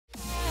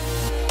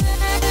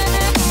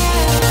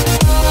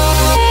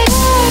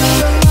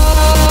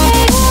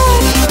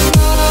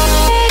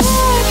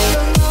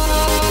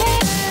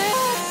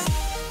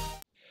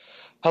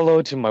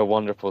Hello to my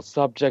wonderful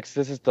subjects.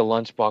 This is the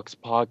Lunchbox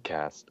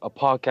Podcast, a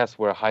podcast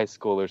where high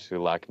schoolers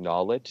who lack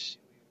knowledge,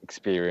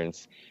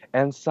 experience,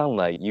 and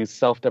sunlight use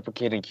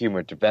self-deprecating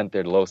humor to vent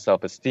their low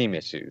self-esteem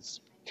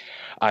issues.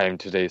 I am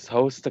today's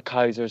host, the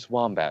Kaiser's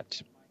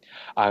Wombat.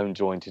 I am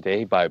joined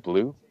today by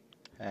Blue,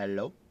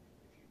 Hello.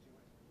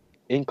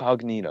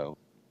 Incognito.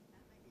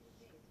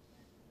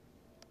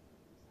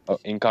 Oh,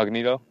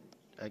 Incognito?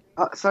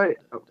 Sorry,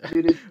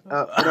 dude.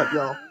 What up,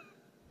 y'all?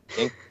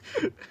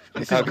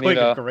 This is going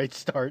a great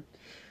start.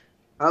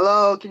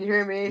 Hello, can you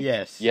hear me?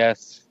 Yes.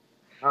 Yes.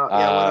 Yeah, what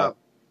up?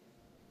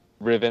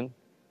 Riven.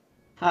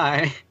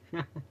 Hi.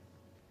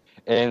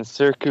 And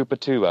Sir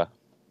Koopatuba.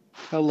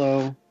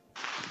 Hello.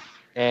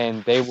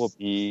 And they will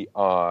be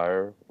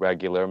our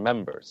regular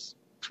members.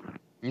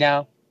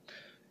 Now,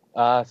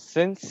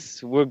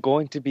 since we're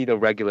going to be the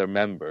regular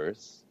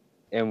members,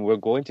 and we're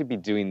going to be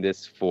doing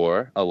this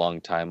for a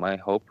long time, I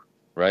hope,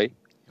 right?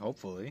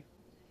 Hopefully.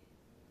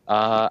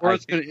 Or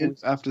it's going to end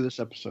after this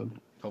episode.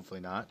 Hopefully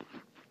not.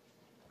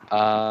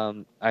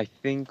 I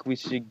think we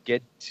should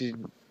get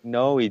to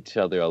know each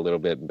other a little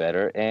bit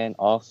better and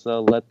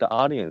also let the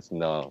audience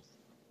know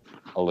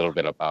a little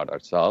bit about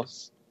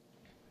ourselves.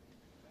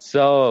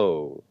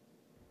 So,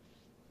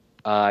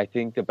 I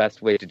think the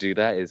best way to do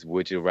that is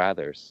Would You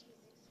Rathers.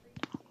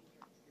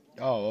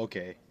 Oh,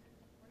 okay.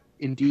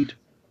 Indeed.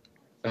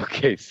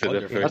 Okay, so the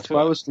Wonderful. first That's what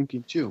I was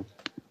thinking too.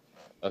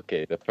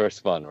 Okay, the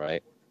first one,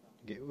 right?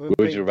 Okay,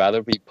 Would you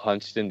rather be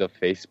punched in the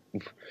face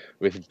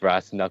with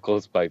brass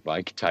knuckles by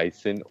Mike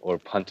Tyson or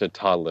punch a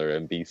toddler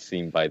and be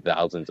seen by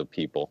thousands of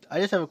people? I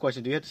just have a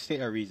question. Do you have to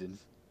state our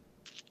reasons?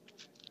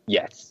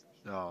 Yes.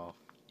 Oh.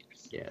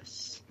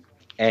 Yes.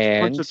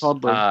 And Punch a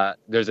toddler.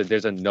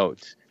 there's a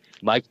note.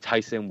 Mike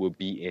Tyson would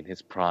be in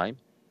his prime.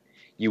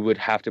 You would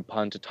have to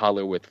punch a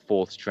toddler with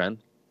full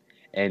strength,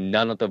 and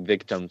none of the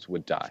victims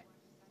would die.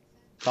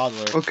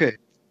 Toddler. Okay.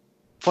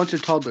 Punch a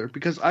toddler.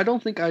 Because I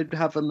don't think I'd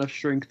have enough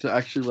strength to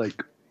actually,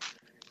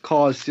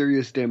 cause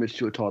serious damage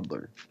to a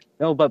toddler.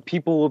 No, but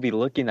people will be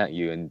looking at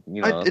you, and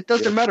It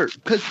doesn't matter.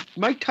 Because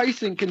Mike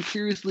Tyson can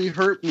seriously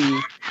hurt me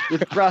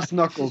with brass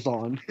knuckles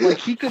on.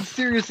 He could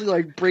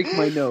seriously, break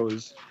my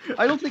nose.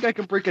 I don't think I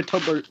can break a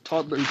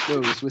toddler's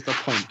nose with a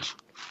punch.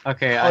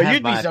 Okay. Oh, I have you'd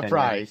be my opinion.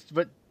 surprised,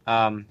 but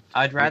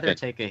I'd rather Okay.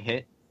 take a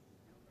hit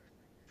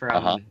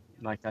from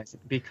Mike Tyson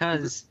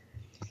because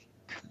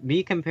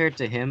me compared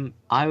to him,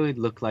 I would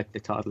look like the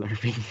toddler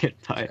being hit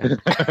by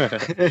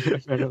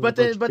it. but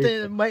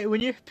then,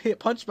 when you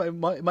punched by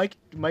Mike,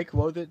 what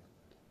was it?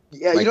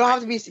 Yeah, you don't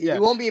have to be. Yeah.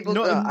 You won't be able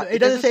No, to. it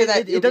doesn't say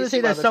that. it doesn't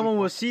say that someone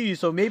will see you,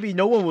 so maybe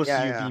no one will see you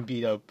Yeah. being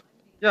beat up.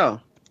 Yeah.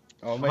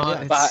 Oh my Well,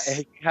 god. But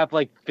you have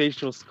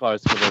facial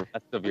scars for the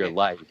rest of your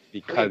life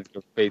because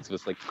your face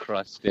was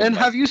crushed in. And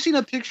have you seen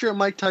a picture of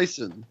Mike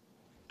Tyson?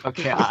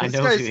 Okay, I This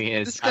know guy's- who he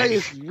is. This guy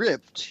is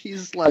ripped.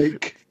 He's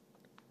like...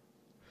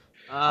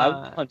 I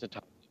would punch a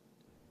toddler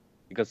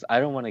because I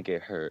don't want to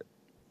get hurt.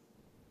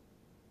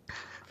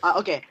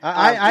 Okay.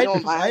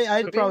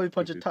 I'd probably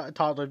punch a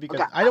toddler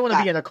because Okay, I don't want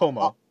to be in a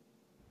coma.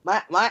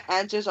 My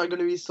answers are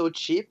gonna be so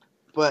cheap,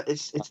 but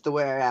it's the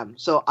way I am.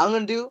 So I'm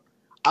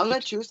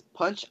gonna choose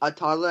punch a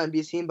toddler and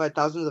be seen by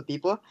thousands of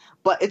people,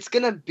 but it's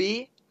gonna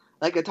be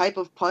like a type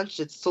of punch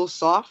that's so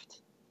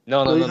soft.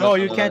 No,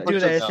 you can't do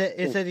that. no.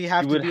 It said you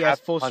have You to be at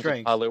full punch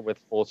strength. a toddler with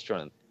full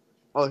strength.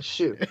 Oh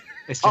shoot!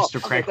 It's just a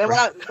okay, prank. then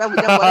what I'm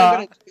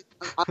gonna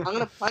do, I'm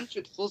gonna punch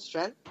with full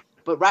strength,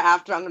 but right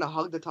after I'm gonna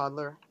hug the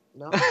toddler.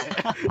 No,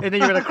 And then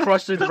you're gonna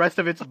crush the rest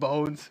of its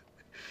bones.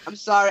 I'm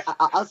sorry.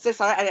 I'll say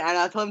sorry, and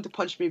I'll tell him to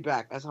punch me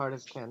back as hard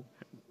as can.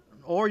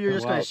 Or you're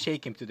just Wow. gonna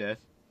shake him to death.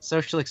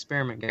 Social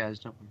experiment, guys.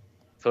 Don't.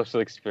 Social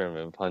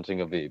experiment,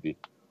 punching a baby.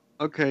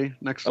 Okay,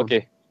 next one.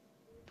 Okay,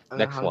 I'm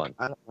gonna Next hug, one.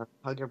 I'll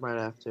hug her right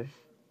after.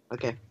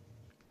 Okay.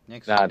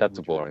 Next. nah, one. that's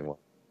a boring one.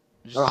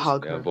 Or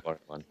hug Yeah, her. boring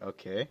one.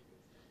 Okay.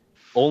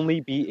 Only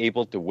be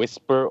able to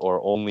whisper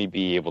or only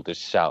be able to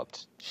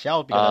shout.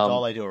 Shout because that's Um,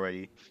 all I do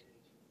already.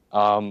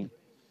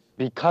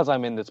 Because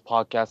I'm in this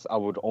podcast, I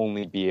would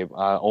only be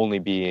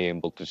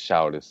able to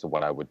shout is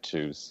what I would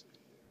choose.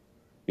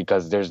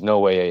 Because there's no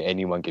way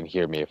anyone can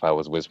hear me if I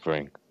was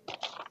whispering.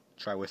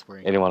 Try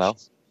whispering. Anyone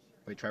else?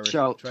 Wait, try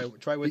Shout. Try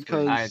whispering.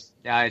 Because-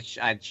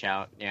 I'd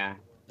shout. Yeah.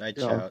 I'd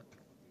Yeah. shout.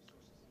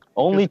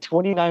 Only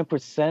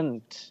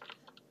 29%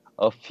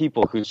 of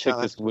people who check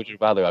Shout. this Would You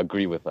Rather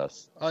agree with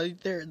us. There I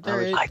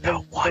is.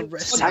 the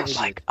rest Sounds is-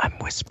 like I'm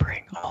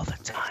whispering all the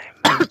time.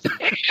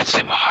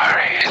 ASMR.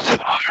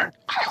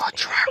 I will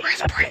try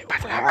whispering,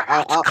 but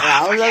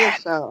I'll let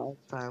it shout all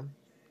the time.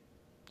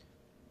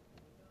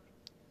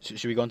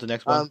 Should we go on to the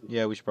next one? Um,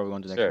 Yeah, we should probably go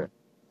on to the next Sure. one.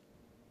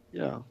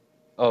 Yeah.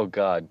 Oh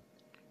God.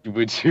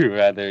 Would you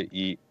rather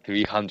eat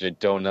 300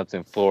 donuts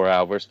in 4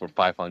 hours for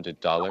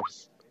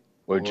 $500?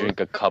 Or drink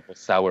a cup of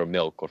sour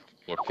milk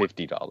for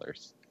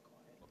 $50?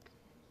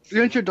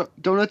 300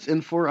 donuts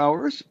in 4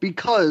 hours?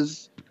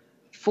 Because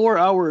 4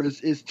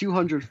 hours is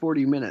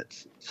 240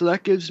 minutes. So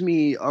that gives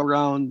me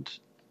around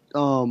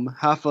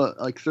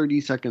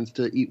 30 seconds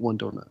to eat one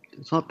donut.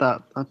 It's not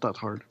that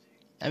hard.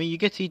 I mean, you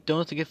get to eat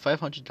donuts to get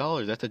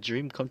 $500. That's a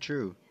dream come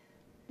true.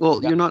 Well,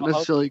 Yeah, you're not well,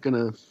 necessarily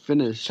gonna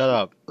finish. Shut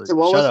up. Like, So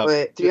what Shut was up.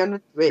 wait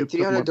 300 Good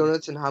 300 money.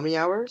 donuts in how many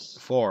hours?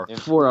 4.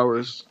 4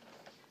 hours,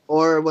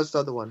 Or what's the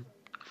other one?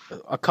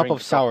 A cup Drink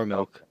of sour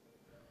milk.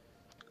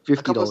 A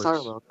cup of sour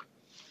 $50. milk.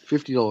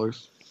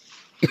 $50.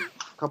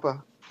 Cup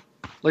of.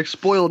 Like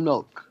spoiled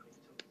milk.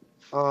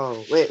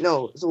 Oh wait,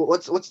 no. So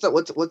what's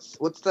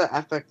the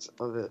effect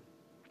of it?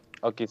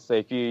 Okay, so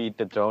if you eat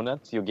the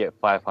donuts, you get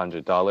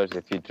 $500.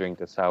 If you drink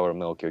the sour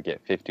milk, you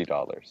get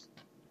 $50.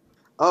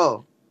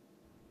 Oh,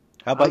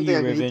 How I about don't you, think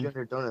I could eat Riven?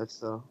 300 donuts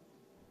though.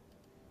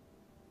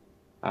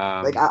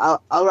 Um,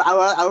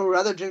 I would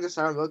rather drink the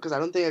sour milk because I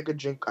don't think I could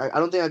drink. I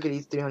don't think I could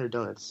eat 300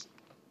 donuts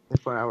in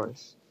 4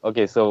 hours.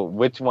 Okay, so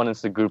which one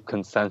is the group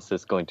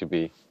consensus going to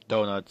be?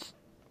 Donuts.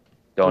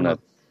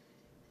 Donuts.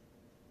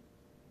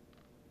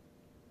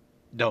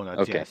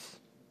 Donuts, Okay. yes.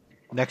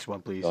 Next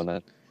one, please.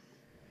 Donut.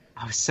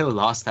 I was so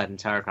lost that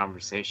entire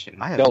conversation.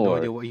 I have Don't no worry.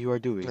 idea what you are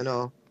doing. I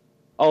know.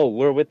 Oh,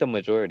 we're with the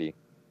majority.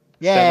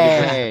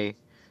 Yay!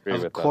 Agree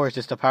Of with course,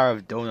 it's the power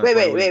of donuts.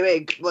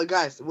 Wait. Well,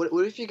 guys, what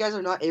if you guys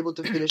are not able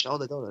to finish all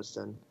the donuts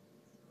then? us.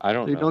 I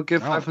don't They know. don't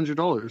get No.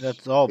 $500.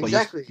 That's all, but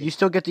Exactly. you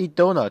still get to eat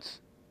donuts.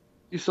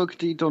 You still get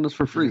to eat donuts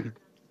for free.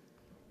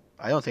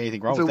 I don't see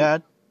anything wrong So- with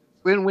that.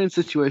 Win-win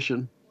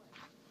situation.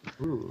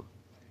 Ooh.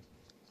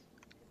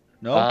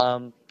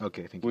 No?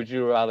 Okay, thank you. Would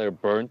you rather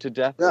burn to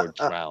death or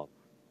drown?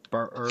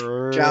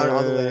 Drown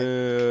all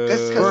the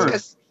way.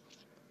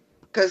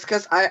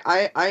 Cause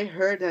I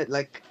heard that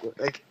like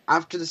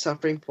after the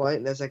suffering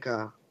point, there's like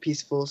a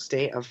peaceful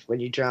state of when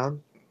you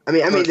drown. I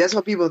mean that's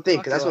what people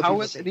think. That's what How people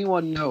would think.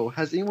 anyone know?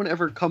 Has anyone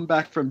ever come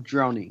back from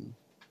drowning?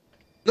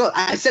 No,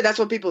 I said that's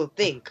what people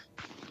think.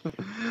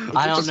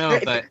 I don't If know,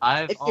 you- but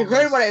I've If you almost,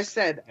 heard what I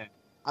said, Yeah.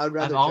 I'd rather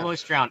I've drown.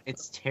 almost drowned.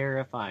 It's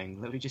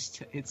terrifying. Let me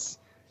just.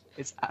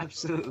 It's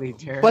absolutely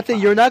terrifying. But then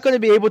you're not going to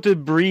be able to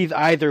breathe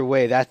either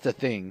way. That's the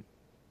thing.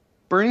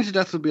 Burning to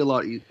death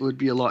would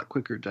be a lot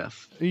quicker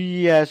death.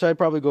 Yeah, so I'd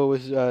probably go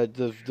with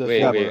the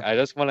Wait, former. wait. I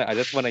just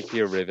wanna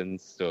hear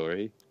Riven's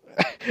story.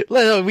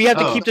 No, we have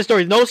to Oh. keep the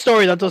stories. No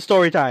stories until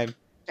story time.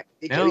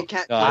 No, we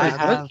can't. No, I I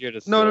have- want to hear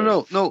the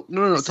No, story.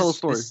 no. This Tell a is-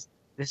 story.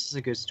 This is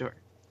a good story.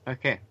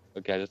 Okay.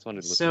 Okay, I just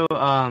wanted to listen.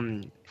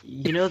 So,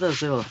 you know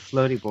those little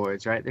floaty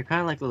boards, right? They're kind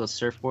of like little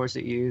surfboards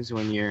that you use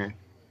when you're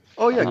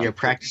Oh yeah, when you're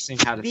practicing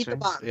how to Beat the swim.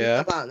 bound. Yeah.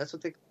 Beat the bound. That's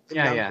what they.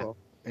 Yeah, yeah. call.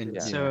 And,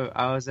 Yeah. So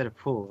I was at a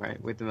pool,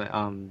 right, with the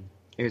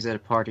it was at a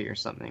party or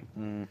something,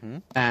 Mm-hmm.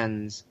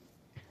 and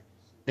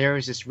there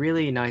was this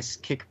really nice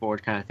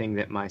kickboard kind of thing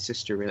that my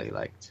sister really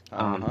liked.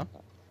 Uh-huh.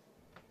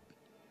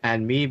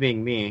 And me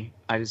being me,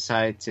 I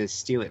decided to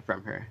steal it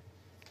from her.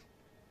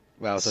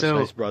 Wow, such So- a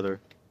nice brother.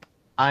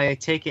 I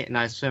take it and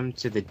I swim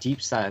to the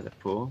deep side of the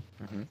pool,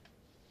 Mhm.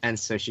 and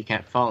so she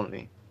can't follow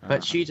me. But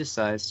Uh-huh. she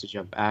decides to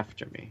jump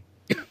after me.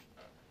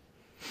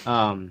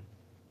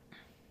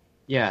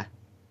 Yeah.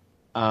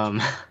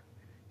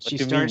 She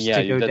do you mean, starts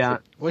yeah, to go that's down.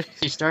 What?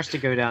 She starts to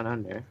go down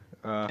under,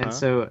 Uh-huh. and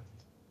so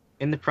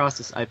in the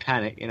process, I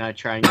panic and I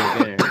try and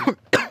get her.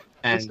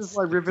 And This is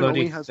why the Riven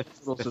only floaty- has the, a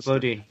little the sister.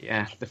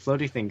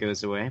 floaty thing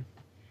goes away,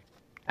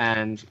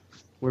 and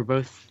we're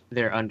both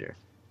there under.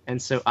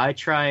 And so I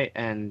try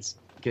and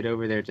get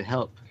over there to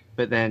help,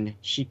 but then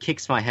she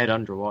kicks my head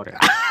underwater.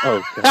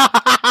 Oh, God.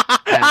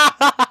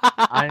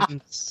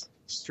 I'm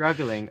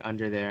struggling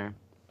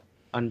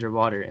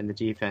underwater in the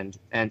deep end,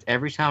 and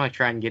every time I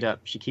try and get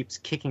up, she keeps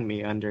kicking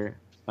me underwater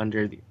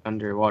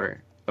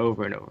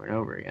over and over and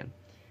over again.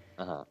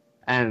 Uh-huh.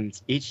 And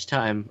each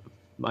time,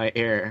 my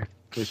air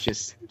was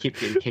just keep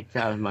getting kicked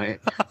out of my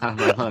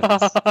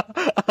lungs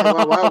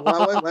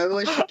Why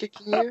was she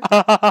kicking you?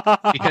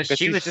 because she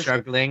she's was just-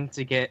 struggling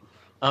to get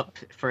up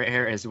for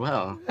air as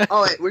well.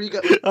 Oh wait, where you go?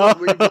 Where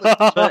you going?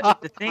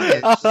 But the thing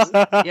is,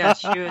 yeah,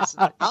 she was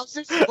How's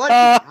this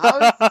funny? How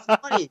is this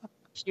funny?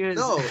 she was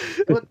No,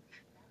 what?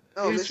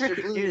 No, It was Mr.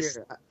 tricky. Blue It was-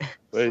 here.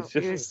 But it's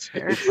it just was it's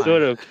terrifying.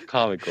 sort of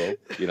comical,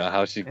 you know,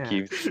 how she Yeah.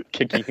 keeps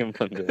kicking him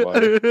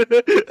underwater.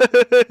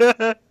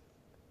 yeah,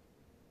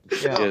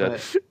 Yeah, but,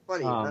 that's-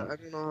 Funny. Um, I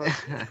don't know.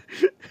 How...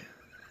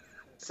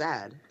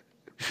 Sad.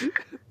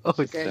 Oh, it's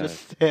Okay.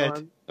 just Go sad.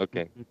 on.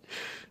 Okay.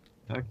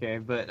 okay,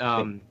 but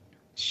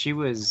she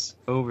was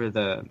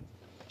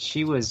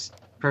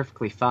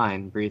perfectly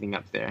fine breathing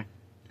up there,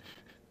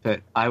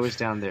 but I was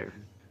down there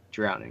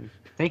drowning.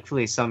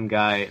 Thankfully, some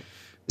guy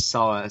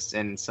saw us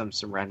and some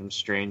random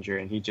stranger,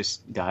 and he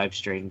just dived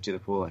straight into the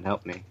pool and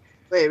helped me.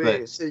 Wait.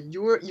 But- So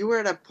you were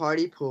at a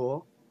party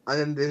pool, and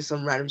then there's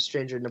some random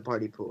stranger in the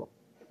party pool.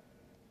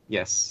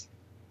 Yes,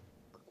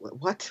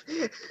 What?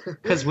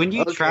 because when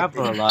you Okay.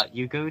 travel a lot,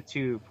 you go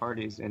to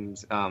parties and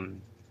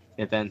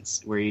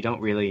events where you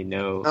don't really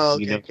know. Oh,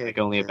 you okay, know, okay, like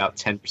only okay. about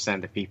 10%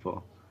 of the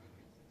people.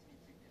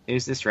 It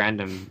was this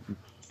random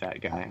fat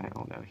guy. I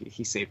don't know.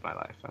 He saved my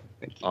life.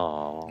 Thank you.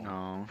 Oh.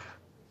 No.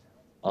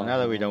 Well, now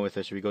that we're done with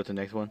this, should we go to the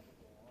next one?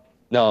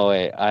 No,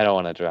 wait. I don't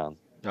want to drown.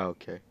 Oh,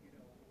 okay.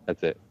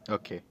 That's it.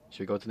 Okay. Should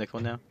we go to the next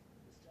one now?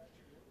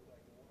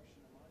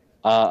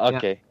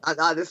 Okay.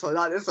 Not this one.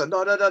 No.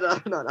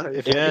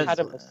 If Yeah, you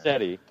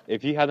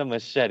had a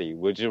machete,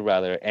 would you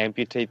rather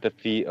amputate the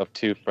feet of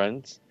two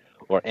friends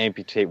or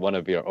amputate one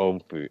of your own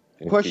feet.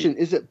 Question: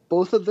 is it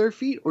both of their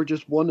feet or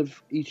just one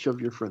of each of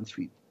your friend's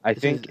feet? I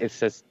think it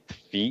says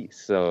feet,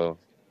 so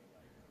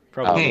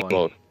Probably Hey. one.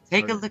 both.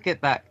 Take a look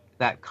at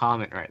that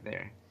comment right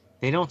there.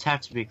 They don't have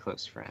to be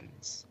close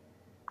friends.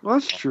 Well,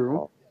 that's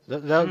true.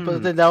 But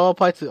then that will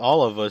apply to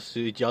all of us, to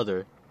each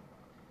other.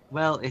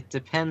 Well, it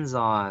depends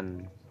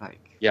on like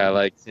Yeah, what you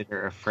like,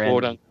 consider a friend.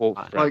 quote unquote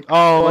Like, friend. Like,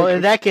 Oh, well, Like-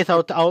 in that case,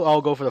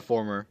 I'll go for the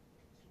former.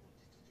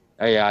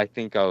 Yeah, I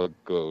think I'll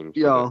go for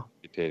Yeah.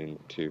 the amputating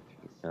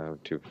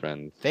two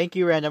friends. Thank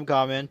you, random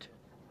comment.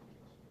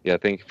 Yeah,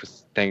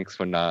 thanks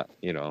for not,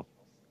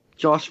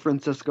 Josh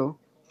Francisco,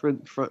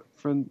 friend.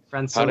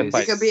 friends How to always-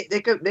 fight.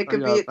 They could yeah,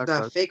 be that the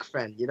guy. fake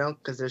friend,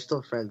 because they're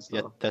still friends.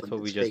 Yeah, Though, that's but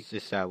what we it's just fake.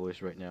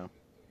 established right now.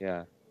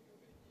 Yeah.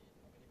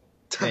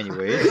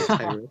 Anyways.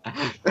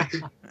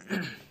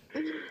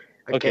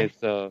 Okay,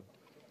 so.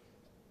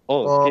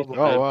 Oh, Oh, people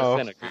oh, 100% wow.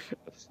 agree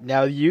with us.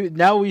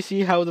 Now we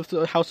see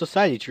how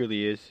society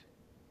truly is.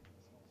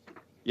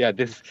 Yeah,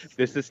 this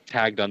is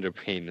tagged under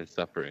pain and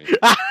suffering.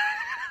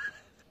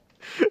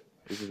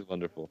 This is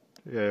wonderful.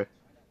 Yeah.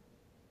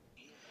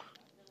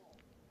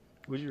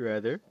 Would you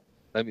rather?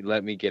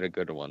 Let me get a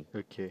good one.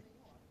 Okay.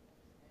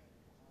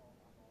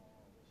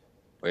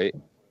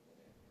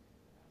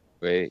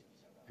 Wait.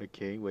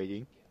 Okay,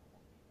 waiting.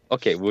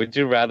 Okay, would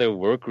you rather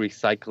work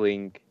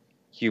recycling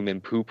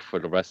human poop for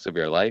the rest of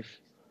your life,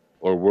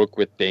 or work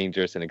with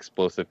dangerous and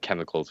explosive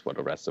chemicals for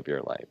the rest of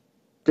your life?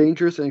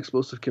 Dangerous and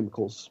explosive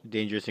chemicals,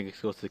 Dangerous and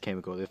explosive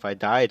chemicals. If I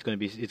die, it's gonna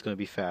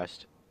be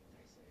fast.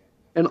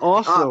 and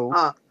also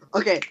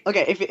Okay.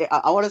 If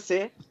I want to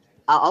say,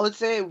 I would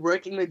say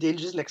working with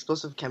dangerous and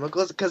explosive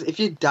chemicals, because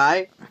if you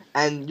die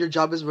and your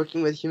job is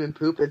working with human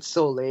poop, it's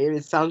so lame.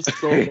 It sounds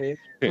so lame.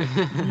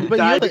 You But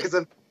die you know, because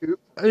of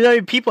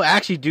poop. people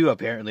actually do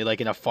apparently,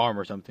 like in a farm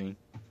or something.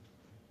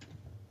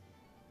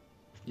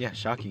 Yeah,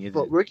 shocking, isn't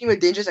But it? working with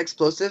dangerous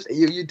explosives,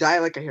 you die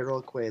like a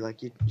heroic way.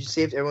 Like you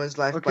saved everyone's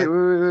life. okay. By,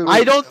 Wait.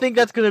 I don't think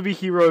that's gonna be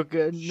heroic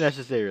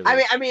necessarily.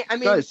 I mean,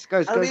 Guys,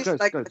 at least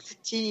like guys.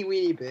 a teeny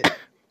weeny bit.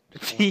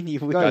 Teeny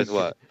weeny. Guys, Guys,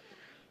 what?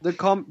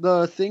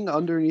 The thing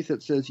underneath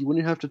it says you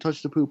wouldn't have to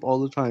touch the poop all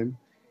the time,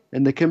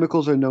 and the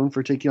chemicals are known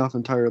for taking off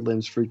entire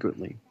limbs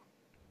frequently.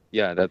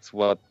 Yeah, that's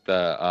what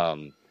the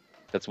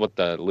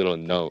little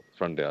note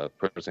from the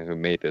person who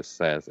made this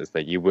says, is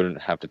that you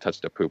wouldn't have to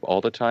touch the poop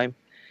all the time,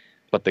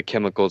 but the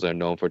chemicals are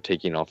known for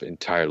taking off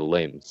entire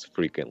limbs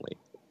frequently.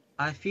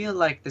 I feel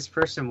like this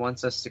person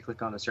wants us to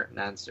click on a certain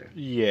answer.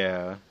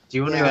 Yeah. Do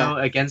you want to Yeah. go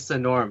against the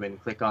norm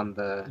and click on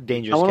the?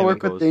 Dangerous I want to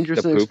work chemicals. with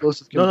dangerous The and poop?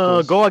 explosive No,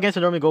 chemicals. Go against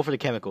the norm and go for the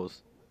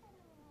chemicals.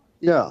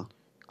 Yeah,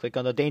 Click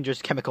on the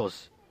dangerous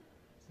chemicals.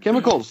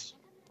 chemicals.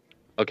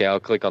 Okay, I'll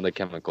click on the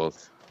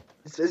chemicals.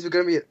 It's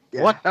gonna be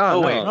What?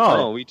 Oh, wait,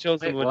 no. we chose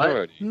the Wait, what?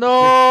 majority.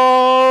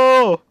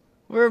 No!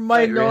 We're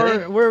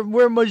really?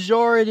 We're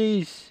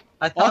majorities.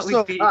 I thought Also,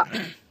 we'd be. wait,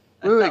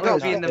 thought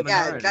guys. we'd be in the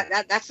Yeah,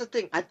 minority. that's the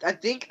thing. I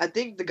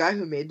think the guy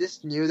who made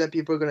this knew that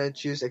people are gonna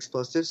choose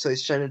explosives, so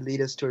he's trying to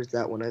lead us towards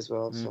that one as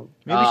well. So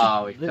Maybe we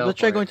Oh, we should, fell let's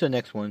try for going it. to the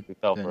next one. We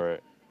fell Then. for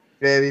it.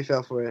 yeah, we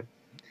fell for it.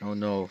 Oh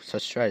no,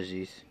 such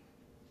strategies.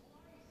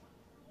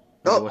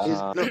 Oh, What's-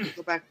 no,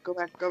 go back.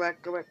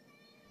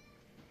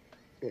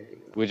 There you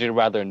go. Would you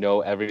rather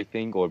know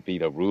everything or be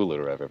the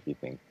ruler of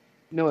everything?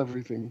 Know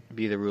everything.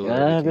 Be the ruler of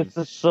everything.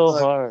 this is so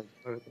Like- hard.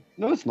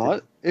 No, it's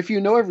not. If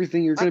you know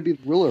everything, you're going to be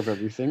the ruler of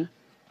everything.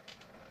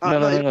 Oh,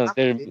 No. you have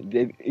to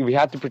be. We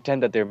have to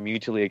pretend that they're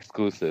mutually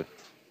exclusive,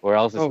 or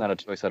else it's Oh. not a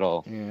choice at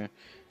all. Yeah.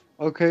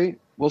 Okay,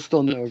 we'll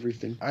still know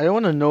everything. I don't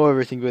want to know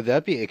everything, but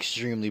that'd be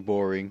extremely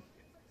boring.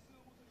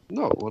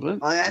 No, it wouldn't.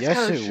 Oh, that's Yes,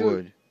 kinda it true.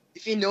 would.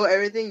 If you know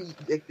everything,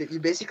 you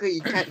basically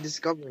you can't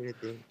discover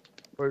anything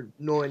or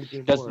know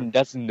anything more.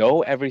 Does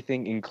know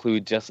everything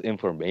include just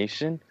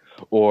information,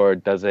 or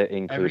does it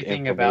include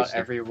Everything information? about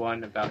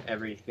everyone, about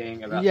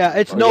everything, about. Yeah,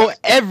 it's Oh, know yes.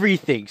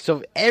 everything.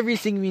 So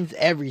everything means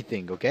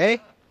everything,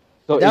 okay?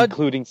 So that would-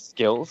 including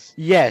skills,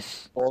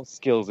 Yes. all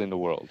skills in the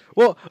world.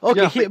 Well,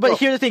 okay, Yeah, but no.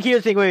 here's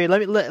the thing. Wait,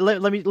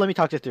 let me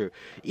talk this through.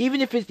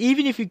 Even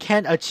if you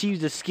can't achieve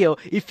the skill,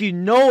 if you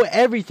know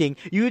everything,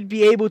 you would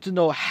be able to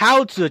know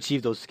how to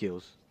achieve those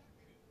skills.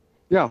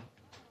 Yeah.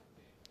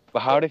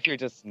 But how if you're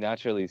just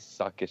naturally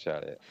suckish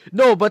at it?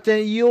 No, but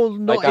then you'll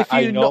know Like if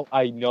you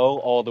I know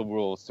all the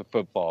rules to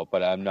football,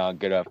 but I'm not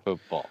good at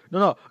football.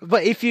 No.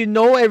 But if you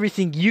know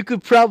everything, you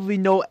could probably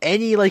know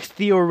any like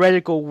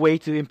theoretical way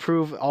to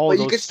improve all But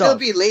those you could stuff. still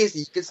be lazy.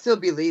 You could still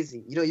be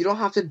lazy. You don't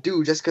have to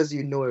do just because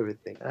you know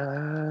everything.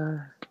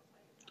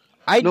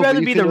 I'd No, but rather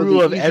you be can the know the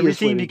ruler of easiest way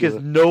everything to do because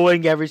it.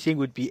 knowing everything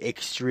would be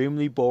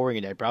extremely boring,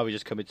 and I'd probably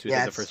just commit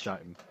suicide the Yes. first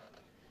time.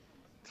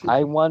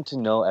 I want to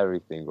know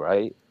everything,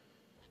 right?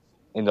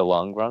 In the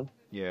long run,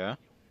 Yeah.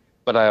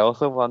 but I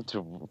also want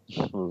to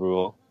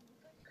rule.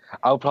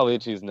 I'll probably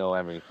choose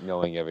knowing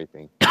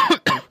everything.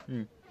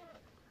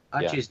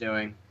 I Yeah. choose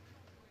knowing.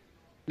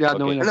 Yeah, Okay.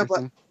 knowing No, but-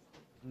 everything.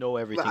 Know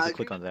everything. I To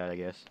click on that, I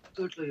guess.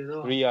 Totally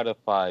no. 3 out of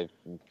 5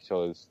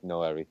 chose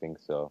know everything.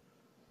 So,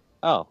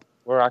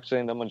 we're actually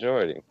in the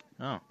majority.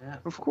 Oh.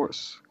 Of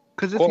course.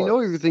 Because Of if you know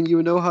course. everything, you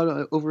would know how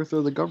to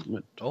overthrow the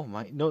government. Oh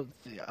my, no.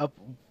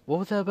 What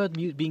was that about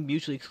being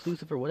mutually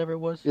exclusive or whatever it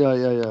was? Yeah.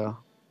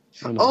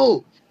 I know.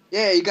 Oh,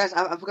 yeah, you guys,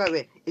 I forgot.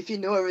 Wait, if you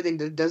know everything,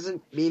 that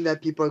doesn't mean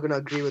that people are gonna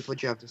agree with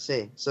what you have to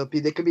say. So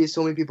there could be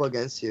so many people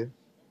against you.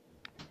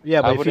 Yeah,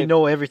 I but if you wouldn't-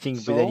 know everything,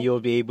 So, then you'll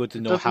be able to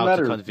It know doesn't how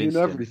matter. to You convince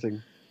know them.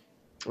 everything.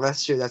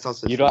 That's true. That's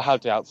also You true. know how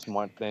to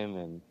outsmart them,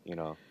 and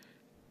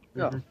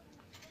Yeah.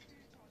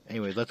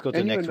 Anyway, let's go to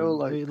And the you next know,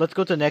 one. like- Let's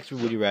go to the next.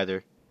 Would you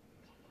rather?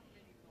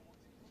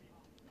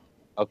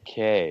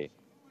 Okay.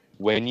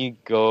 When you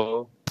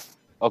go.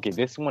 Okay,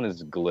 this one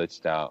is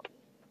glitched out.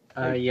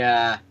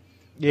 Yeah.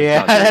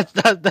 Yeah,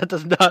 not that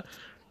does not.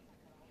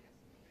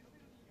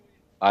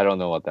 I don't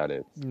know what that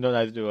is. No,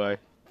 neither do I.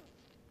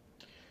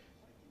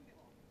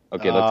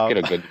 Okay, let's get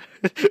a good.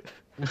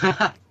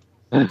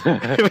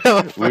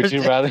 Would Would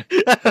you rather?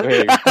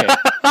 Wait.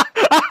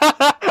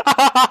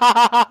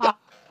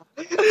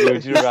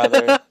 Would you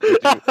rather?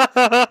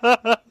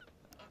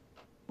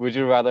 Would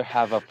you rather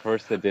have a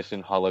first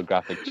edition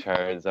holographic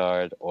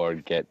Charizard or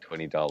get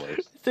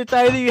 $20? It's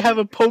either you have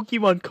a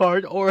Pokemon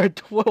card or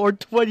or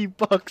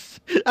 $20.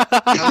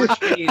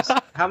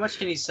 How much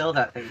can you sell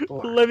that thing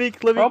for? let me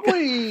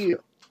Probably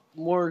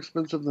more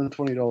expensive than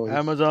 $20.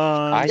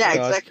 Amazon. Yeah,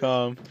 exactly.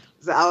 .com.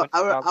 So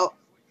I'll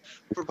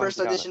for first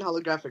edition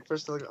holographic.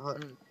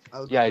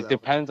 Yeah, it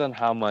depends on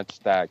how much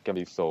that can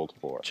be sold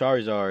for.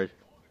 Charizard.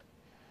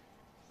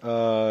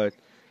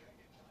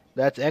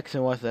 That's X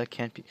and Y, so that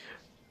can't be.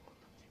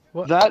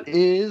 What? That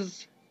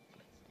is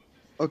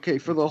okay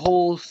for the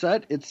whole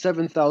set. It's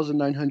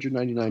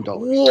 $7,999,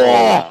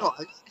 Whoa!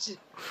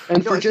 and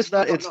No, for it's- just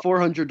that, no, it's no.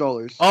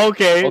 $400.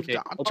 Okay, Okay,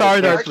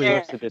 Charizard, first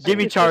please. edition, Give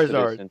me first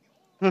Charizard. edition.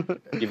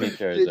 Give me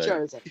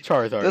Charizard.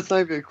 Charizard. That's not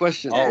even a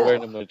question. Oh, we're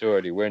in the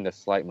majority. We're in the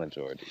slight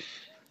majority.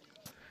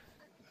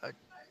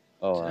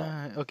 Oh,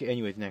 Okay.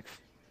 Anyways, next.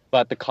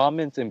 but the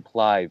comments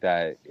imply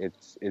that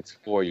it's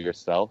for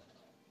yourself.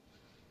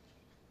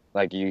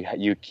 Like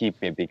you keep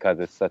it because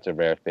it's such a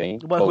rare thing.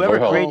 But we're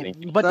whoever all created,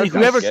 thinking- but That's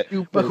whoever,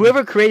 stupid. but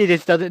whoever created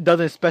this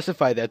doesn't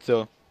specify that.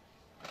 So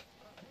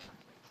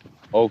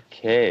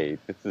Okay,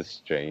 this is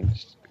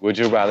strange. Would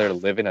you rather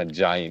live in a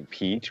giant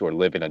peach or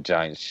live in a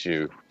giant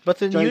shoe? But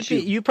then Giant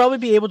you'd probably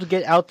be able to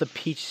get out the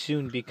peach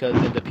soon because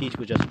then the peach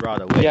would just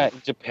rot away. Yeah,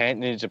 in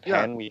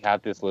Japan, we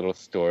have this little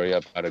story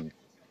about a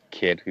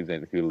kid who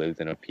lives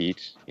in a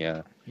peach.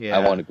 Yeah, Yeah.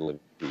 I wanted to live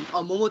in a peach.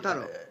 Oh,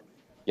 Momotaro.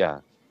 Yeah,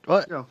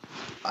 What? No.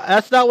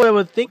 That's not what I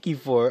was thinking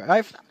for.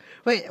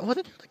 Wait,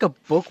 wasn't there like a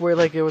book where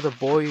like there was a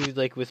boy who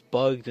like with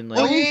bugs and like?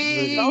 Oh,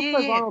 yeah. That was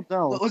by Ronald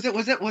Dahl.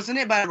 Wasn't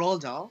it by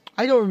Roald Dahl?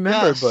 I don't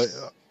remember, Yes.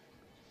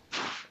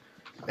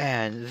 but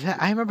man,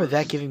 I remember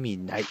that giving me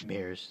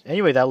nightmares.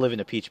 Anyway, that live in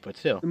a peach, but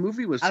still. The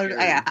movie was. I would,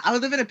 scary. I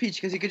would live in a peach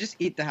because you could just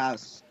eat the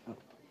house.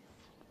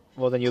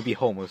 Well, then you'll be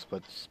homeless,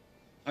 but.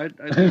 I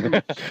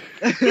think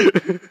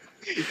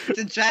It's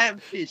a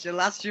giant peach. It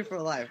lasts you for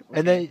life.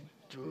 And then.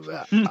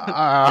 let's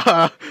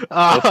start.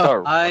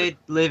 I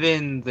live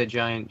in the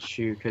giant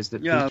shoe because the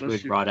Yeah, peach the would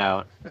shoe. rot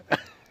out.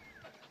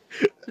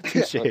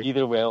 Touche.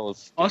 Either way,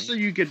 also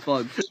you get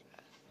bugs.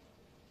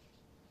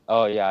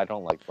 Oh yeah, I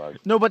don't like bugs.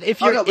 No, but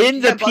if Oh, you're no, but in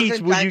you the get bugs peach,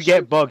 in would you giant get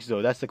shoe. bugs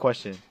though? That's the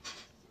question.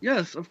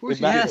 Yes, of course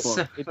It you get Yes.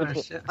 bugs. It, for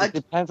dep- sure. it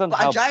depends on But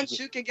how. a giant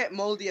shoe can get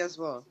moldy as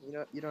well.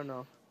 You don't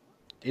know.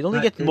 It only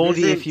But gets it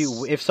moldy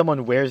isn't- if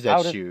someone wears How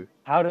that does- shoe.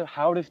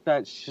 How does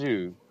that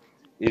shoe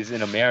is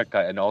in America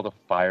and all the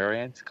fire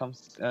ants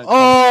comes? Oh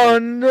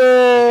come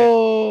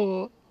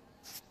no!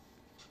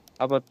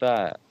 How about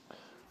that?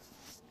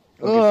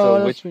 Okay, Oh, so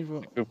that's which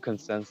painful. group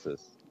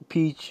consensus?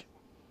 Peach?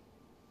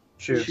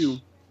 Shoe. Shoe.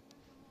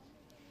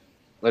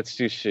 Let's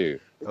do shoe.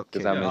 Okay.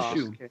 Does that Yeah, make Oh,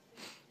 shoe. okay.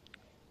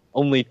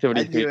 Only I knew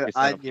 33% it,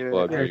 I of knew people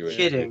it. agree You're with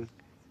kidding.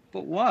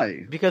 But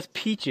why? Because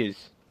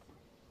peaches.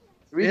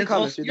 Read the It's all,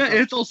 comments. Read the yeah,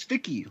 comments. it's all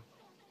sticky.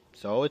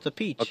 So it's a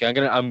peach. Okay,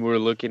 we're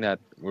looking at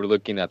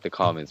the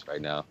comments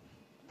right now.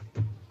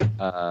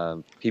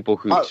 People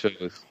who Oh.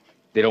 chose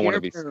they don't want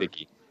to be Here-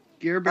 sticky.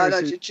 Gear Bear No,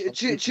 says-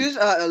 choose.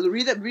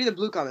 Read the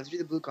blue comments.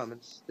 Read the blue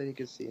comments. Then you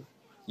can see.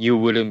 You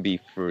wouldn't be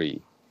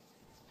free.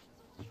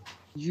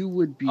 You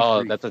would be. Oh,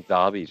 free. that's a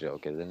Dobby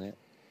joke, isn't it?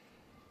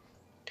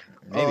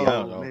 Maybe, I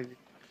don't know. Maybe.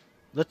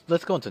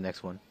 Let's go into the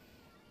next one.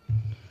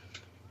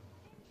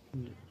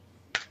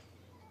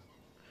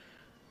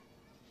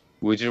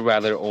 Would you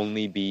rather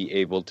only be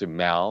able to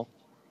meow,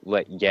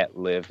 yet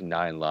live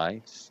 9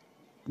 lives,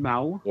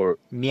 Mao. or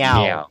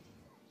Meow.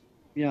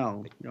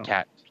 Meow. No.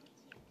 cat,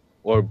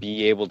 or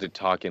be able to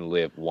talk and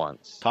live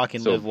once? Talk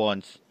and So- live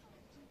once.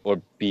 or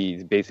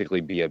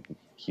basically be a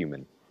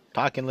human.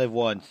 Talk and live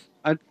once.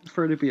 I'd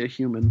prefer to be a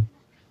human.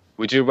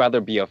 Would you rather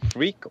be a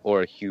freak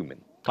or a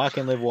human? Talk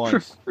and live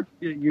once.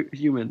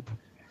 Human.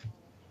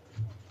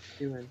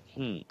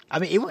 I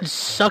mean, it would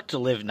suck to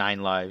live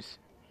 9 lives.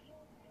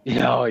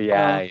 Oh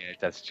yeah,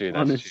 that's true.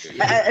 That's honestly.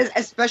 true.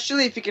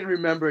 Especially if you can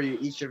remember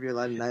each of your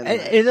nine And,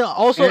 lives. and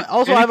also, And-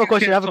 also, and I have if a you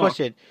question. can't I have a talk.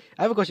 question.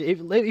 I have a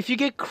question. If you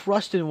get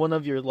crushed in one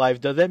of your lives,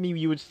 does that mean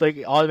you would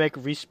like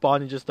automatically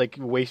respawn and just like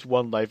waste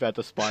one life at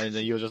the spawn, and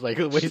then you'll just like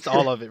waste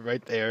all of it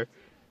right there?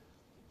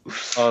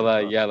 Oh,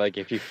 like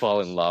if you fall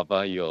in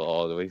lava, you'll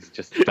always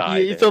just die.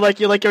 Yeah, so like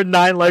your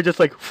 9 life just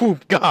like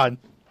whoop gone.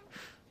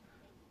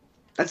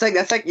 That's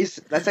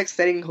like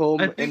setting home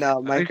I in think-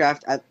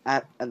 Minecraft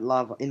at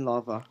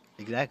lava.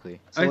 Exactly.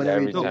 So I whenever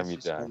every you time die, you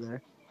just go die. in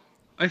there.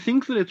 I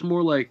think that it's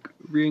more like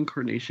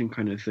reincarnation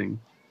kind of thing,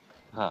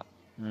 Huh.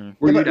 Mm.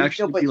 where Yeah, you'd but,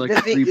 actually be like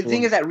the thing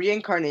reborn. is that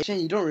reincarnation,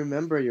 you don't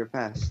remember your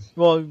past.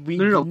 Well, we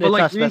No, it's but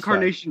like not specified.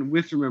 reincarnation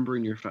with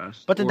remembering your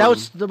past. But then or- that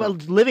was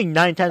but living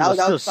 9 times That would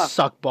would still suck.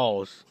 suck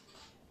balls.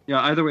 Yeah,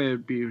 either way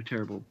it'd be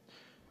terrible.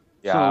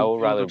 Yeah, So, I be would able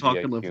to rather talk be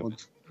a and live human.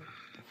 once.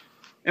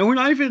 And we're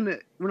not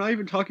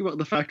even talking about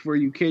the fact where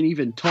you can't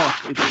even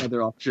talk. It's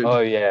another option. Oh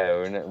yeah,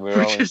 we're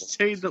we're only just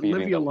saying that speeding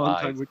living a the long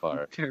time lives would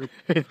part. be terrible.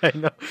 I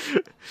know.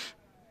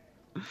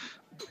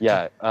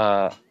 Yeah,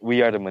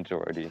 we are the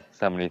majority.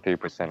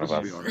 73% of Yes,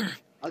 us. we are.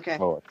 Okay.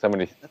 Oh,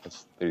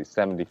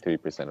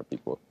 73% of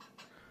people.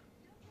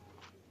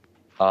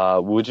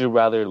 Would you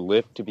rather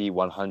live to be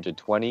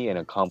 120 and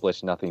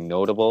accomplish nothing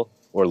notable,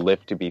 or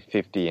live to be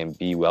 50 and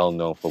be well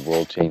known for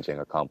world-changing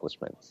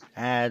accomplishments?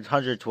 And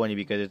 120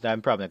 because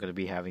I'm probably not going to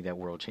be having that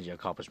world-changing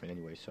accomplishment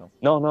anyway. So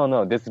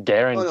No. This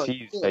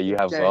guarantees yeah, that you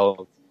have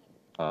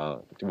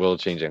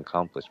world-changing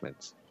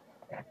accomplishments.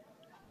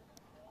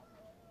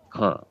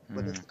 Huh.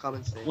 What does the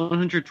comments say?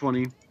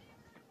 120.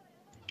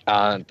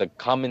 The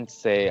comments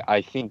say,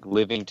 I think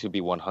living to be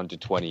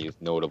 120 is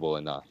notable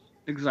enough.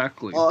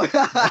 Exactly. Oh,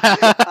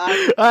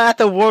 that's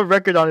a world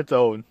record on its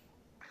own.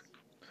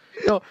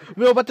 No,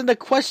 but then the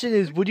question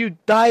is, would you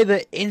die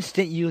the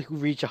instant you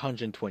reach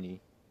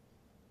 120?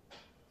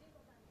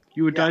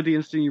 You would Yeah. die the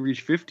instant you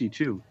reach 50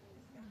 too.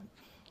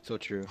 So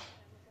true.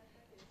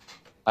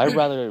 I'd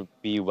rather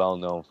be well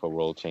known for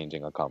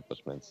world-changing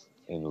accomplishments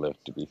and live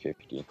to be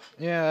 50.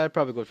 Yeah, I'd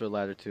probably go for the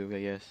latter too,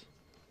 I guess.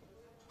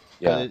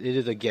 Yeah, It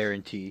is a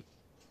guarantee.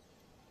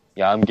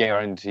 yeah, I'm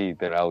guaranteed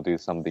that I'll do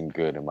something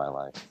good in my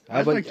life. How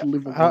I'd like to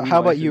live a how long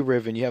about life you, and-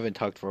 Riven? You haven't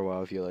talked for a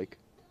while, I feel like.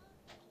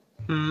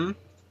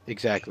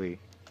 Exactly.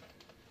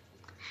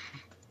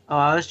 Oh,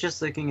 I was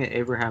just looking at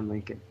Abraham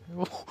Lincoln.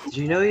 Did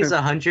you know he's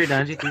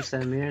 193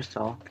 centimeters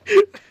tall?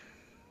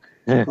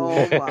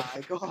 oh my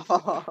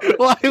god.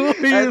 Why were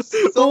you?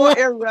 That's so why,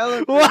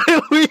 irrelevant. why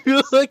were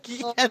you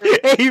looking at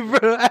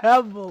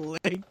Abraham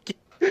Lincoln?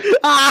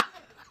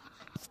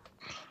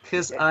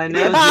 Because I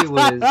know he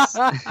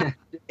was.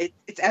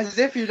 It's as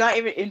if you're not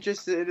even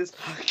interested in this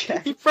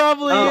podcast. He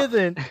probably Oh.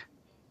 isn't.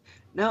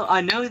 No,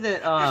 I know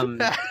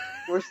that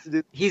Forced to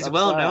do. he's I'm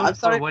well sorry. known I'm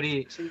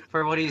sorry.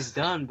 for what he's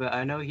done, but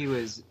I know he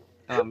was.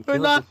 We're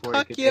killed not before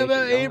he could talking make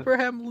about it.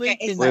 Abraham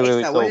Lincoln. it's Wait,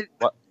 not- so what did-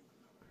 what?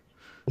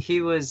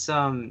 He was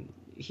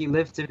he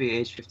lived to be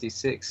age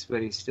 56,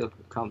 but he still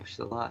accomplished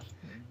a lot.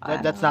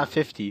 That's not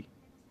 50.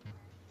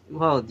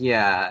 Well,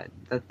 yeah,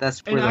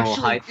 that's where And the whole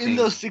actually, height in thing.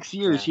 those 6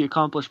 years, Yeah. he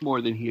accomplished more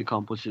than he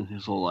accomplished in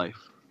his whole life.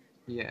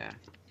 Yeah,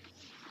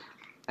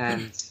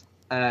 and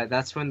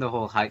that's when the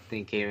whole height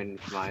thing came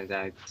into mind. That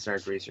I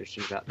started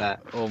researching about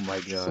that. Oh my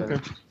god.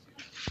 Okay.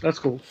 That's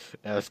cool.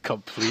 That was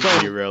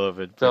completely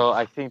irrelevant. So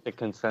I think the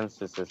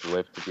consensus is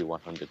live to be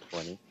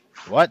 120.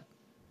 What?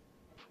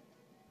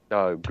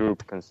 The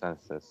group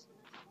consensus.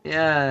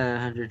 Yeah,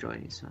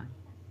 120 is fine.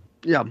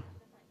 Yeah.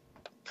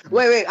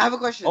 Wait. I have a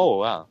question. Oh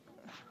wow!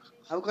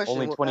 I have a question.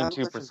 Only I have a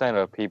question.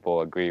 22% of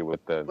people agree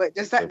with the. Wait,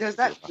 does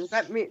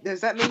that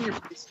mean you're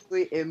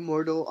basically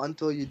immortal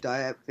until you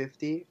die at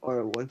 50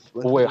 or once?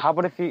 Oh, wait, how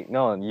about if you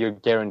no? You're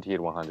guaranteed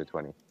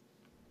 120.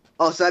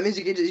 Oh, so that means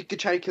you could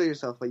try to kill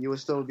yourself, but you will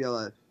still be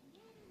alive.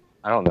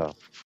 I don't know.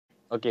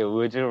 Okay,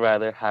 would you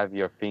rather have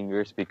your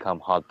fingers become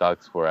hot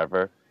dogs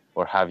forever,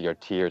 or have your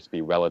tears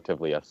be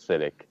relatively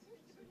acidic?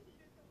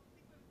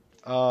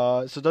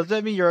 So does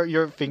that mean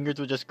your fingers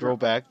will just grow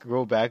back,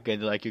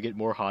 and like you get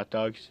more hot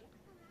dogs?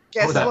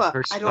 Guess that what?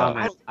 first I don't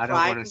comment, I don't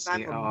cry wanna 'cause I'm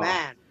see- a oh.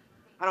 man.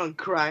 I don't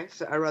cry,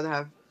 so I'd rather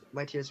have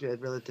my tears be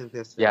relatively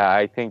acidic. Yeah,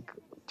 I think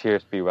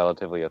tears be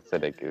relatively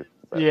acidic is.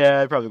 better.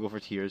 Yeah, I'd probably go for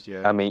tears.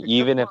 Yeah. I mean,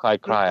 even if I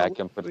cry, I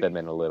can put them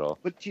in a little.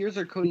 But tears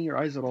are coating your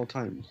eyes at all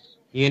times.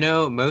 You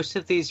know, most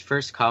of these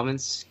first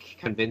comments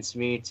convinced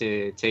me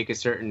to take a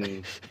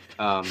certain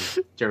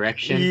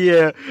direction.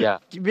 Yeah. Yeah.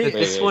 But Me-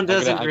 this wait, one I'm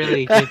doesn't gonna-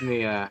 really give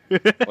me a.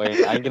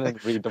 Wait, I'm gonna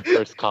read the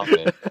first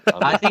comment.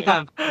 on I the think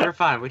thing. we're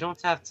fine. We don't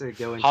have to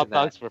go into Hot that.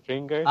 dogs for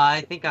fingers?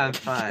 I think I'm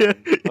fine.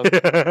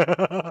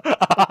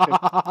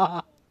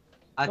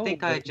 I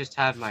think I just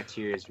have my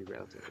tears be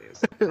relatively.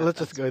 Let's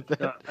just go with that.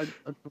 Yeah,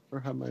 I'd prefer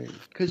have my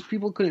because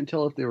people couldn't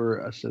tell if they were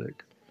acidic.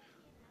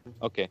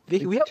 Okay.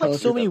 We have Tell like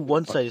us so your many best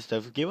one-sided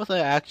stuff. Give us an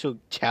actual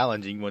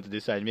challenging one to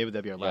decide. Maybe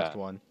that'll be our last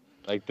Yeah. one.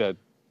 Like the.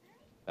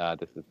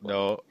 This is.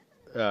 No.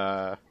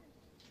 No.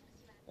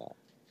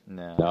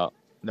 No. Nope.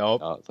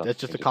 No, That's just a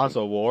interesting.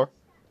 console war.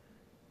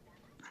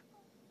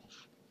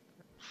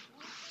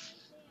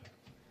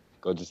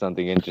 Go to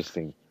something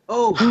interesting.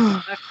 Oh,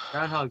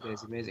 Groundhog Day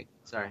is amazing.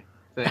 Sorry,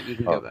 but you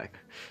can Oh. go back.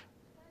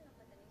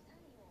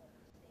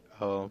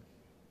 Oh.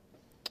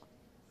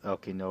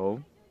 Okay,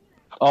 no.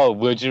 Oh,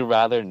 would you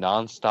rather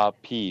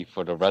non-stop pee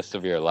for the rest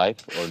of your life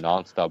or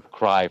non-stop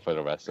cry for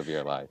the rest of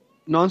your life?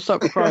 Non-stop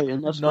cry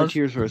unless my Non-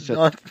 tears are set.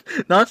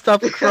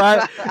 Non-stop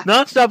cry,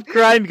 non-stop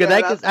crying because Yeah,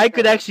 I that's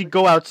could okay. actually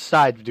go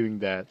outside doing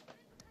that.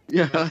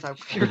 Yeah. Non-stop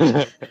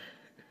cry.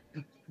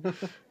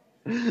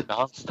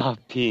 Non-stop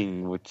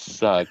peeing would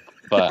suck,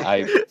 but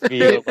I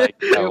feel like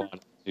I want to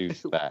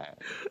choose that.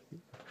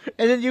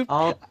 And then you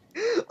I'll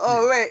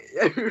Oh wait,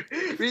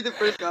 read the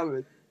first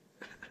comment.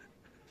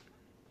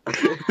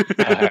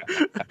 The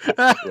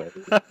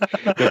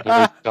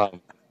first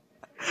comment,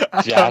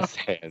 jazz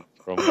hands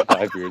from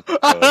 5 years ago.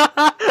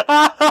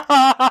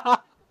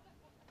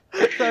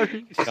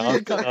 Sorry.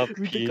 Non-stop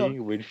Read the peeing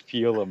would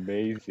feel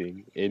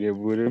amazing, and it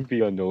wouldn't be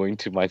annoying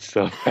to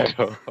myself at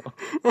all.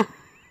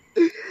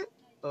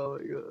 Oh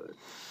my god.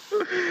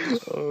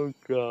 Oh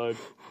god.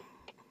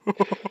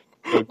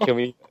 So can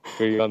we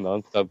agree on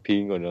non-stop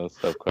peeing or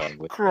non-stop crying?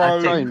 I'll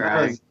Crying. take Crying,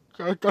 crying.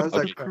 Sounds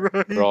like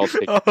Crying. We're all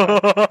taking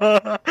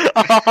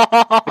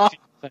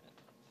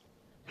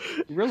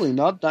Really,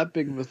 not that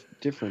big of a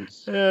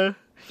difference. Yeah.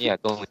 Yeah,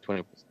 it's only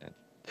 20%.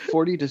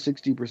 40 to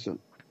 60%.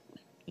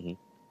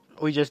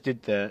 We just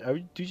did that. Are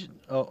we?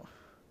 Oh.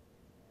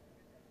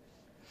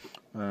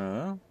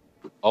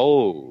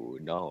 Oh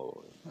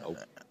no.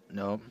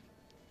 No.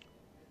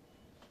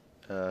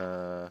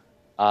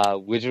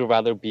 Would you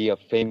rather be a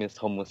famous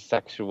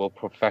homosexual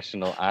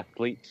professional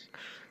athlete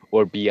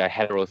or be a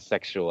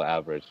heterosexual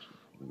average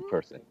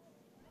person?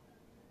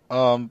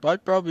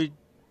 I'd probably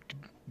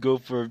go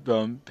for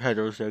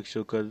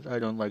heterosexual because I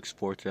don't like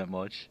sports that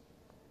much.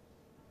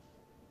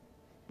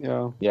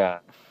 Yeah, Yeah.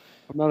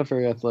 I'm not a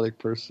very athletic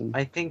person.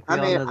 I think we I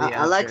all mean, know the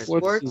I like answer.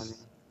 What's sports.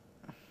 this?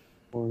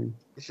 Boring.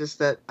 It's just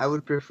that I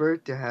would prefer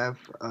to have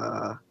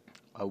A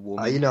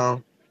woman. you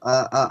know,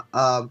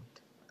 an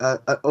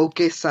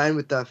okay sign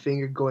with the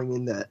finger going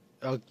in that.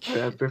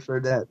 Okay. I prefer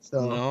that.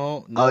 So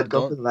No, I would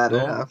go for the latter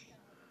no. half.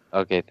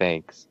 Okay,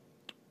 thanks.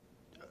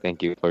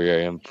 Thank you for your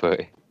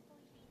input.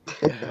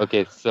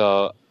 Okay,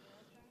 so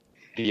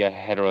be a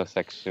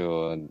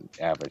heterosexual and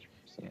average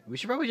person. We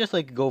should probably just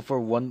like go for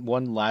one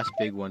last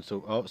big one.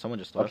 So someone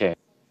just left. Okay.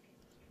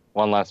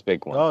 One last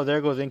big one. Oh,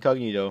 there goes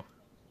incognito.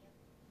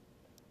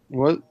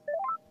 What?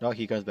 Oh,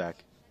 he comes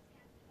back.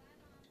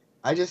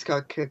 I just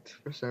got kicked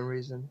for some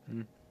reason.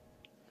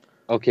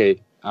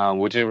 Okay,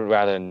 would you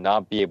rather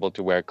not be able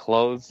to wear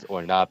clothes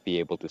or not be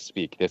able to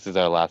speak? This is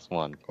our last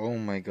one. Oh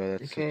my god,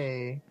 that's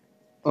Okay.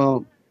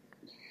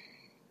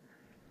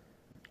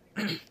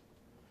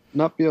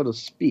 Not be able to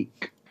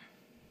speak.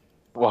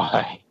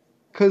 Why?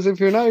 Because if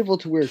you're not able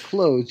to wear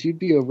clothes, you'd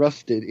be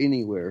arrested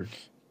anywhere.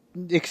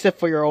 except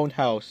for your own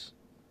house.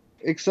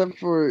 Except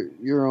for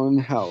your own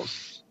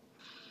house.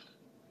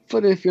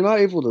 But if you're not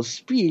able to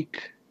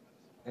speak,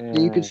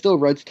 then you can still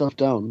write stuff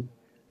down.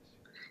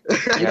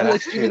 Yeah,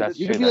 that's you true, can that's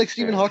be true, like that's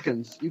Stephen true.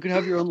 Hawkins. You can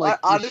have your own like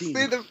Honestly,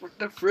 machine.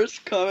 the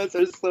first comments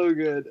are so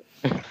good.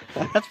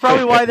 That's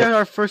probably why they're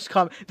our first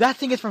comment. That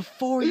thing is from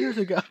 4 years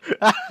ago.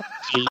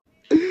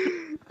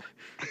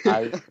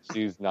 I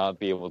choose not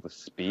be able to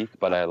speak,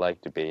 but I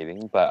like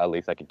debating. But at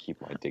least I can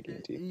keep my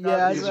dignity.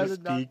 Yeah, I'd because rather you're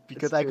speak not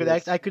because I could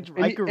serious. I could And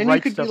you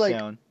write could be stuff like-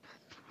 down.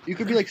 You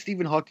could be like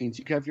Stephen Hawkins.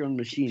 You could have your own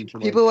machine. To,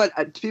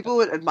 like, People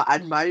would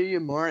admire you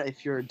more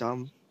if you're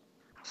dumb.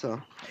 So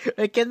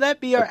Hey, can that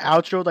be our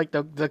outro? Like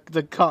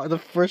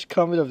the first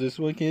comment of this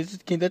one?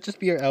 Can that just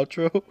be our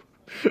outro?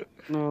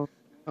 No,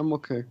 I'm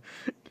okay.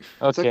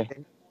 it's Okay.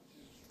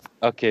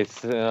 Okay,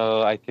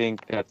 so I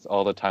think that's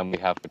all the time we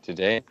have for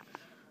today.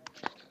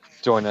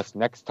 Join us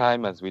next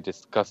time as we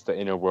discuss the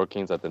inner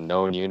workings of the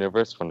known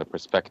universe from the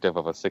perspective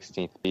of a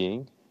 16th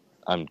being.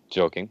 I'm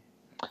joking.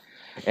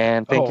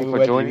 And thank you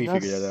for joining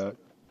us. Figure that out.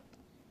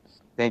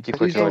 Thank you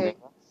for Okay. joining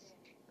us.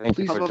 Thank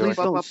you Please for don't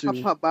joining.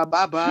 sue. Bye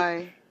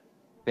bye.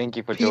 Thank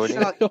you for Peace joining.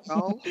 out,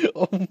 y'all.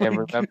 Oh my And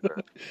remember,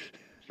 god.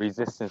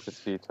 resistance is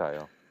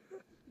futile.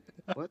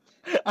 What?